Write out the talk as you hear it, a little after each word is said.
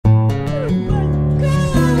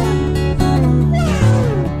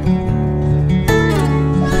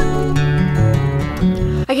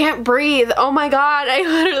can't breathe. Oh my god, I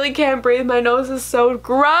literally can't breathe. My nose is so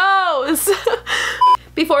gross.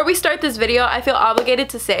 Before we start this video, I feel obligated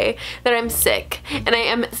to say that I'm sick and I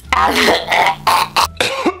am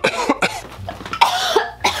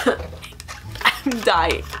I'm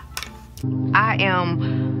dying. I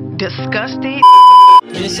am disgusted.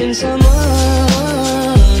 Missing someone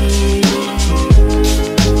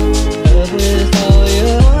with all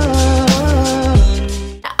your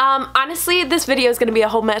honestly, this video is gonna be a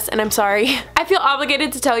whole mess and I'm sorry. I feel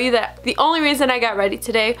obligated to tell you that the only reason I got ready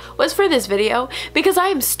today was for this video because I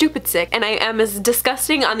am stupid sick and I am as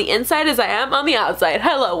disgusting on the inside as I am on the outside.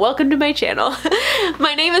 Hello, welcome to my channel.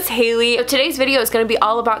 My name is Haley. Today's video is gonna be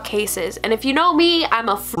all about cases, and if you know me, I'm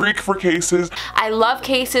a freak for cases. I love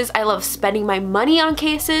cases. I love spending my money on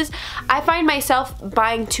cases. I find myself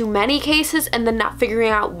buying too many cases and then not figuring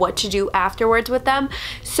out what to do afterwards with them.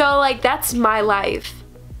 So like, that's my life.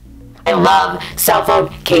 I love cell phone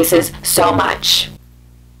cases so much.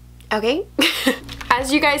 Okay?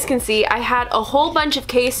 As you guys can see, I had a whole bunch of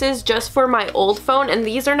cases just for my old phone, and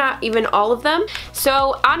these are not even all of them.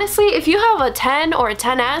 So honestly, if you have a 10 or a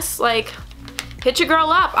 10S, like, hit your girl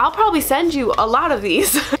up. I'll probably send you a lot of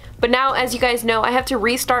these. But now, as you guys know, I have to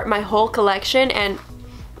restart my whole collection, and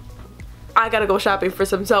I gotta go shopping for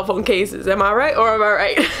some cell phone cases. Am I right or am I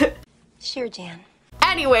right? Sure, Jan.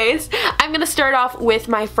 Anyways, I'm gonna start off with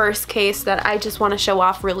my first case that I just want to show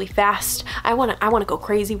off really fast. I wanna go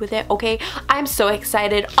crazy with it, okay? I'm so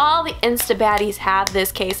excited. All the Insta baddies have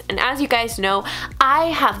this case, and as you guys know, I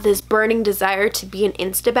have this burning desire to be an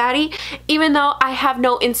Insta baddie, even though I have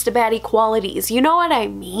no Insta baddie qualities. You know what I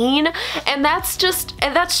mean? And that's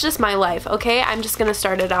just my life, okay? I'm just gonna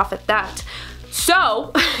start it off at that.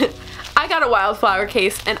 So, I got a Wildflower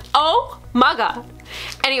case, and oh my god.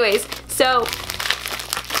 Anyways, so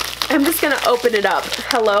I'm just gonna open it up.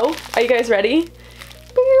 Hello? Are you guys ready?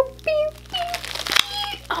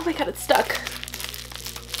 Oh my god, it's stuck.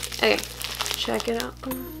 Okay, check it out.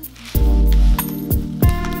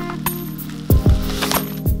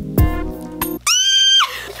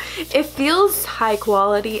 It feels high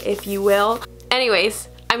quality, if you will. Anyways,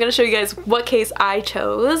 I'm gonna show you guys what case I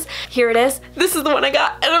chose. Here it is. This is the one I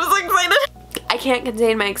got, and I'm so excited. I can't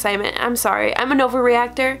contain my excitement. I'm sorry. I'm an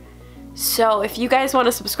overreactor. So if you guys want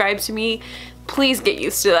to subscribe to me, please get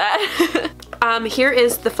used to that. Here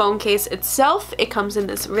is the phone case itself. It comes in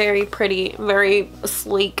this very pretty, very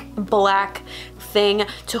sleek black thing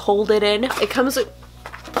to hold it in. It comes with,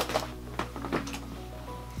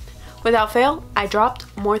 without fail, I dropped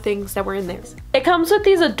more things that were in there. It comes with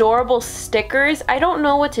these adorable stickers. I don't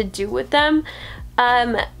know what to do with them.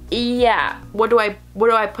 Yeah, what do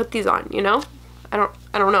I put these on, you know?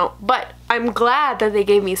 I don't know, but I'm glad that they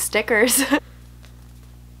gave me stickers.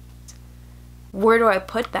 Where do I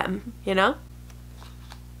put them, you know?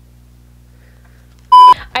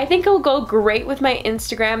 I think it'll go great with my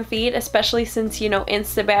Instagram feed, especially since, you know,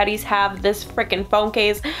 Insta baddies have this freaking phone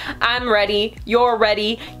case. I'm ready, you're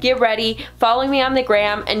ready, get ready, follow me on the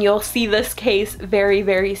gram and you'll see this case very,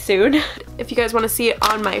 very soon. If you guys want to see it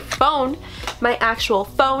on my phone, my actual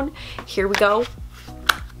phone, here we go.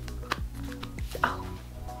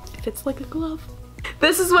 Fits like a glove.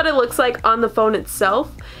 This is what it looks like on the phone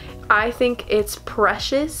itself. I think it's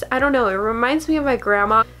precious. I don't know, it reminds me of my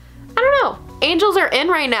grandma. I don't know, angels are in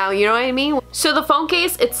right now, you know what I mean? So the phone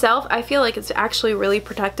case itself, I feel like it's actually really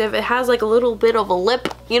protective. It has like a little bit of a lip,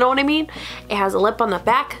 you know what I mean? It has a lip on the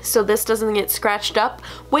back so this doesn't get scratched up,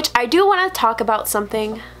 which I do want to talk about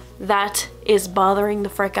something that is bothering the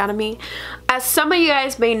frick out of me. As some of you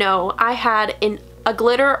guys may know, I had a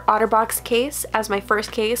glitter OtterBox case as my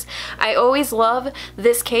first case. I always love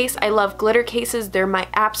this case. I love glitter cases. They're my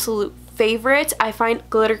absolute favorite. I find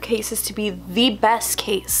glitter cases to be the best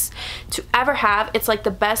case to ever have. It's like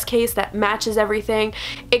the best case that matches everything.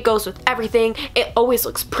 It goes with everything. It always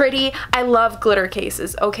looks pretty. I love glitter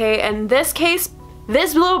cases, okay? And this case,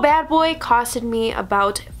 this little bad boy costed me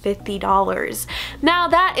about $50. Now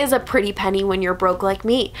that is a pretty penny when you're broke like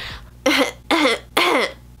me.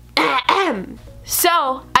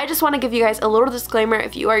 So, I just want to give you guys a little disclaimer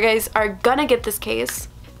if you guys are gonna get this case.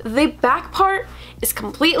 The back part is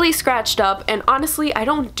completely scratched up, and honestly, I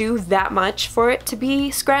don't do that much for it to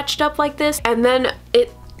be scratched up like this. And then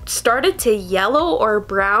it started to yellow or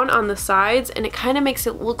brown on the sides, and it kind of makes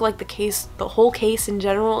it look like the whole case in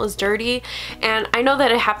general is dirty. And I know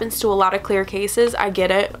that it happens to a lot of clear cases, I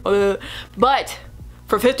get it, but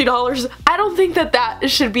for $50, I don't think that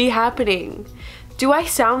should be happening. Do I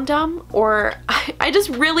sound dumb? Or I just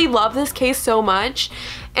really love this case so much,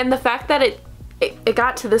 and the fact that it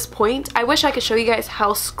got to this point, I wish I could show you guys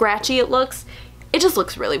how scratchy it looks. it just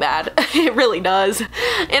looks really bad. It really does.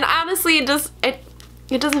 And honestly, it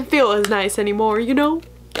doesn't feel as nice anymore, you know?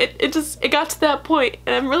 It got to that point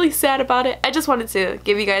and I'm really sad about it. I just wanted to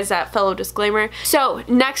give you guys that fellow disclaimer. So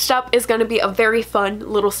next up is gonna be a very fun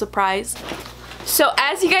little surprise. So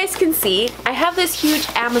as you guys can see, I have this huge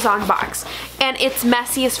Amazon box and it's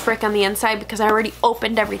messy as frick on the inside because I already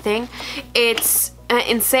opened everything. It's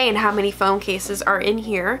insane how many phone cases are in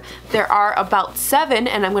here. There are about 7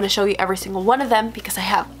 and I'm going to show you every single one of them because I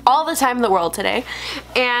have all the time in the world today.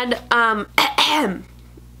 And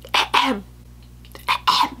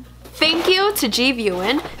thank you to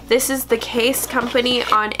G-Viewin. This is the case company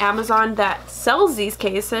on Amazon that sells these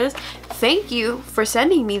cases. Thank you for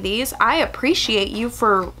sending me these. I appreciate you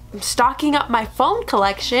for stocking up my phone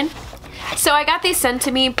collection. So I got these sent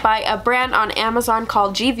to me by a brand on Amazon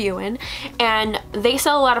called G-Viewin, and they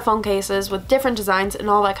sell a lot of phone cases with different designs and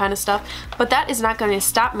all that kind of stuff, but that is not going to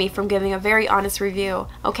stop me from giving a very honest review,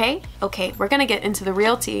 okay? Okay, we're going to get into the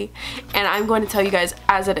real tea, and I'm going to tell you guys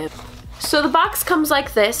as it is. So the box comes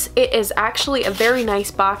like this. It is actually a very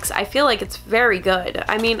nice box. I feel like it's very good.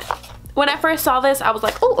 I mean, when I first saw this, I was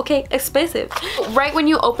like, oh, okay, expensive. Right when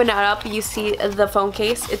you open it up, you see the phone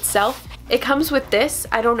case itself. It comes with this.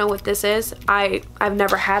 I don't know what this is. I've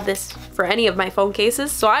never had this for any of my phone cases,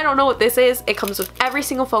 so I don't know what this is. It comes with every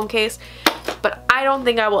single phone case, but I don't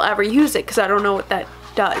think I will ever use it because I don't know what that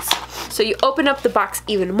does. So you open up the box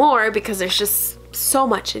even more because there's just so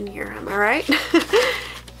much in here, am I right?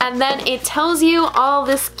 And then it tells you all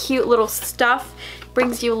this cute little stuff,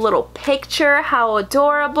 brings you a little picture, how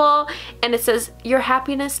adorable, and it says, your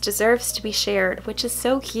happiness deserves to be shared, which is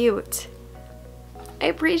so cute. I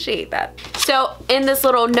appreciate that. So in this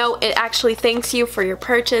little note, it actually thanks you for your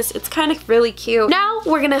purchase. It's kind of really cute. Now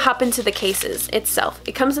we're gonna hop into the cases itself.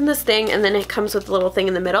 It comes in this thing and then it comes with a little thing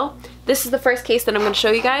in the middle. This is the first case that I'm gonna show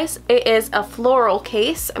you guys. It is a floral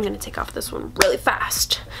case. I'm gonna take off this one really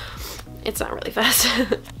fast. It's not really fast.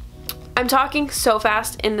 I'm talking so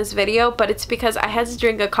fast in this video, but it's because I had to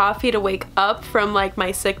drink a coffee to wake up from like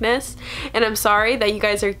my sickness, and I'm sorry that you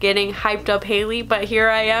guys are getting hyped up Hailey, but here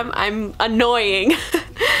I am. I'm annoying.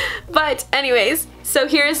 But anyways, so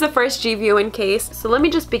here's the first G-Viewin case. So let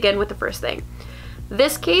me just begin with the first thing.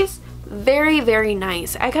 This case, very, very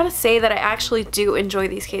nice. I gotta say that I actually do enjoy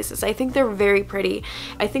these cases. I think they're very pretty.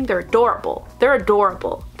 I think they're adorable. They're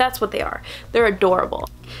adorable. That's what they are. They're adorable.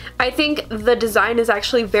 I think the design is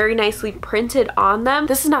actually very nicely printed on them.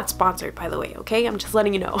 This is not sponsored, by the way, okay? I'm just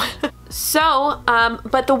letting you know. So,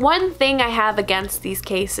 but the one thing I have against these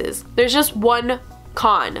cases, there's just one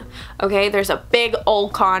con, okay? There's a big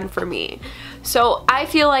old con for me. So I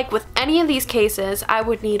feel like with any of these cases, I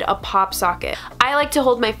would need a pop socket. I like to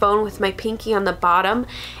hold my phone with my pinky on the bottom,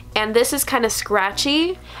 and this is kind of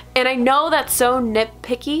scratchy, and I know that's so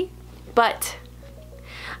nitpicky, but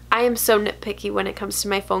I am so nitpicky when it comes to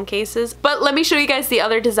my phone cases. But let me show you guys the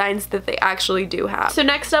other designs that they actually do have. So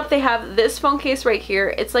next up, they have this phone case right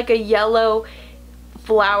here. It's like a yellow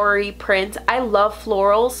flowery print. I love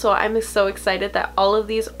florals, so I'm so excited that all of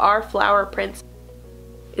these are flower prints.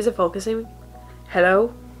 Is it focusing?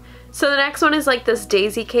 Hello? So the next one is like this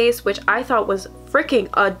daisy case, which I thought was freaking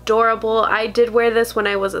adorable. I did wear this when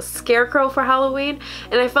I was a scarecrow for Halloween,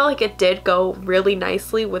 and I felt like it did go really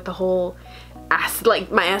nicely with the whole like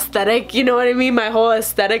my aesthetic, you know what I mean? My whole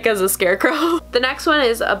aesthetic as a scarecrow. The next one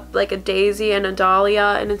is like a daisy and a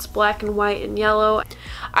dahlia, and it's black and white and yellow.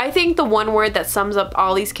 I think the one word that sums up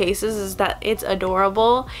all these cases is that it's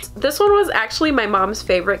adorable. This one was actually my mom's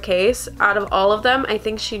favorite case out of all of them. I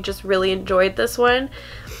think she just really enjoyed this one.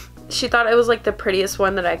 She thought it was like the prettiest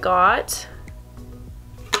one that I got.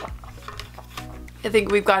 I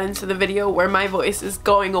think we've got into the video where my voice is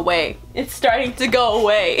going away. It's starting to go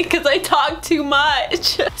away because I talk too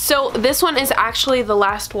much. So this one is actually the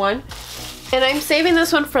last one. And I'm saving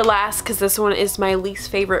this one for last because this one is my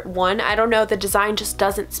least favorite one. I don't know, the design just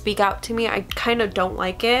doesn't speak out to me. I kind of don't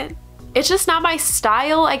like it. It's just not my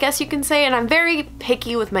style, I guess you can say, and I'm very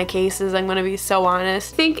picky with my cases, I'm gonna be so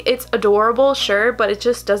honest. I think it's adorable, sure, but it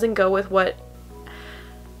just doesn't go with what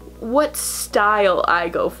style I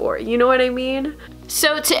go for, you know what I mean?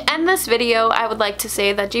 So to end this video, I would like to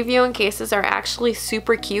say that G-Viewin cases are actually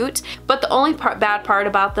super cute, but the only bad part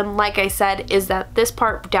about them, like I said, is that this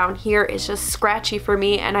part down here is just scratchy for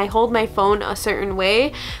me, and I hold my phone a certain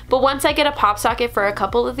way, but once I get a pop socket for a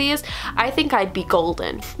couple of these, I think I'd be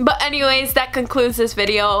golden. But anyways, that concludes this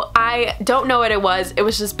video. I don't know what it was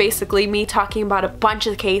just basically me talking about a bunch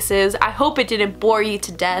of cases. I hope it didn't bore you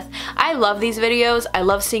to death. I love these videos. I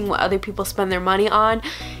love seeing what other people spend their money on.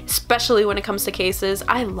 especially when it comes to cases.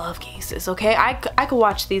 I love cases, okay? I could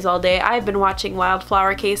watch these all day. I've been watching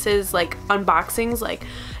Wildflower cases, like unboxings, like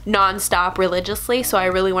non-stop religiously, so I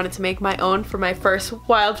really wanted to make my own for my first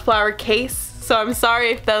Wildflower case. So I'm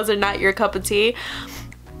sorry if those are not your cup of tea,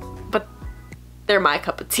 but they're my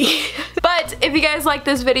cup of tea. But if you guys like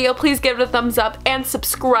this video, please give it a thumbs up and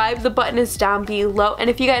subscribe. The button is down below. And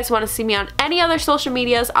if you guys want to see me on any other social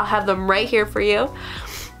medias, I'll have them right here for you.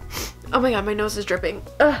 Oh my god, my nose is dripping.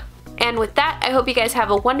 Ugh. And with that, I hope you guys have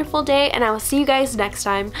a wonderful day, and I will see you guys next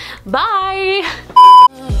time. Bye!